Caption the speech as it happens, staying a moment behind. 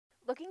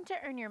Looking to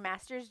earn your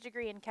master's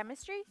degree in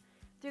chemistry?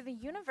 Through the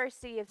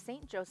University of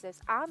St. Joseph's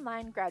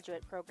online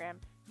graduate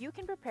program, you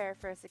can prepare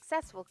for a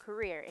successful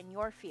career in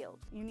your field.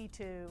 You need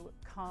to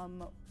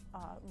come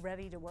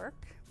ready to work.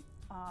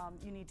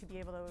 You need to be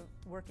able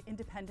to work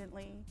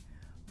independently,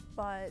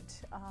 but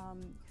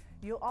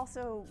you'll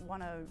also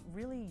want to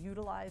really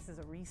utilize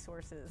the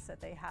resources that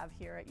they have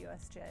here at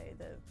USJ.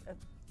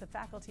 The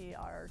faculty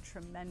are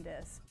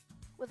tremendous.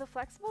 With a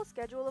flexible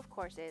schedule of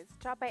courses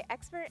taught by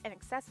expert and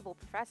accessible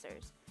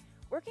professors,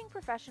 working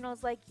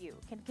professionals like you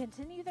can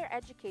continue their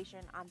education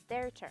on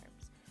their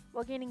terms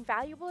while gaining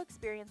valuable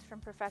experience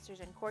from professors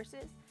in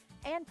courses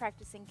and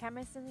practicing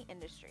chemists in the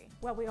industry.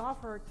 Well, we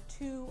offer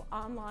 2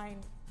 online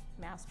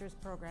master's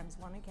programs,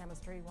 one in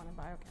chemistry, one in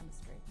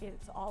biochemistry.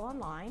 It's all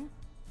online,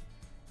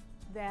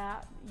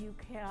 that you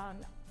can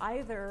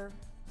either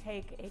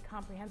take a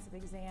comprehensive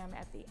exam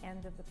at the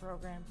end of the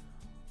program,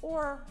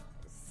 or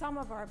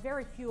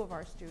very few of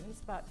our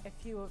students, but a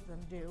few of them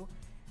do,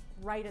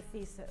 write a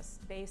thesis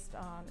based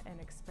on an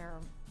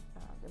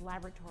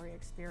laboratory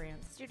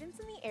experience. Students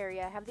in the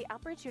area have the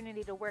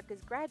opportunity to work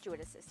as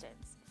graduate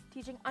assistants,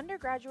 teaching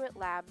undergraduate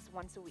labs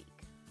once a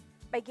week.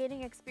 By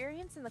gaining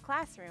experience in the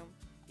classroom,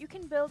 you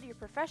can build your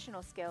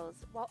professional skills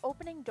while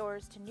opening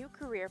doors to new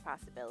career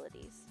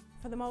possibilities.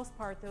 For the most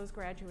part, those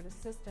graduate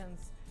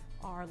assistants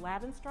are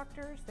lab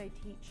instructors. They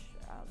teach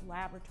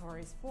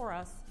laboratories for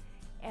us,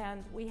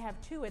 and we have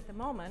 2 at the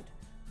moment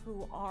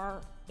who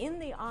are in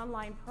the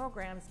online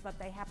programs, but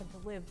they happen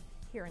to live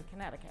here in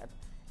Connecticut,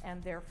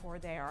 and therefore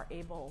they are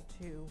able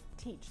to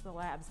teach the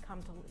labs, come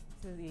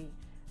to the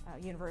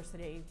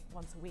university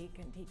once a week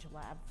and teach a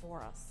lab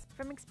for us.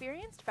 From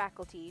experienced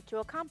faculty to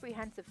a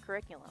comprehensive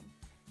curriculum,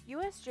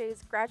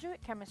 USJ's graduate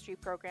chemistry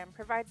program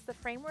provides the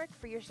framework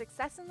for your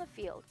success in the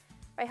field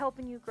by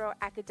helping you grow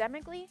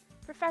academically,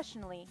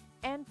 professionally,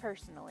 and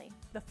personally.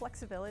 The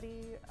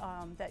flexibility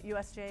that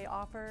USJ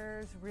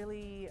offers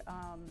really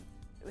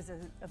was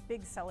a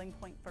big selling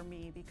point for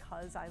me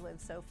because I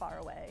live so far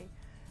away,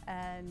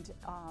 and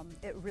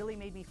it really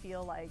made me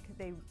feel like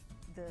the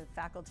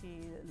faculty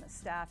and the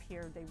staff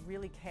here, they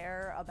really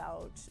care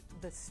about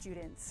the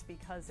students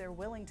because they're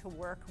willing to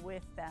work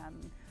with them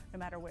no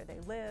matter where they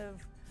live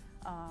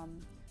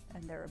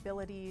and their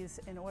abilities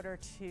in order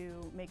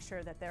to make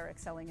sure that they're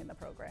excelling in the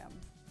program.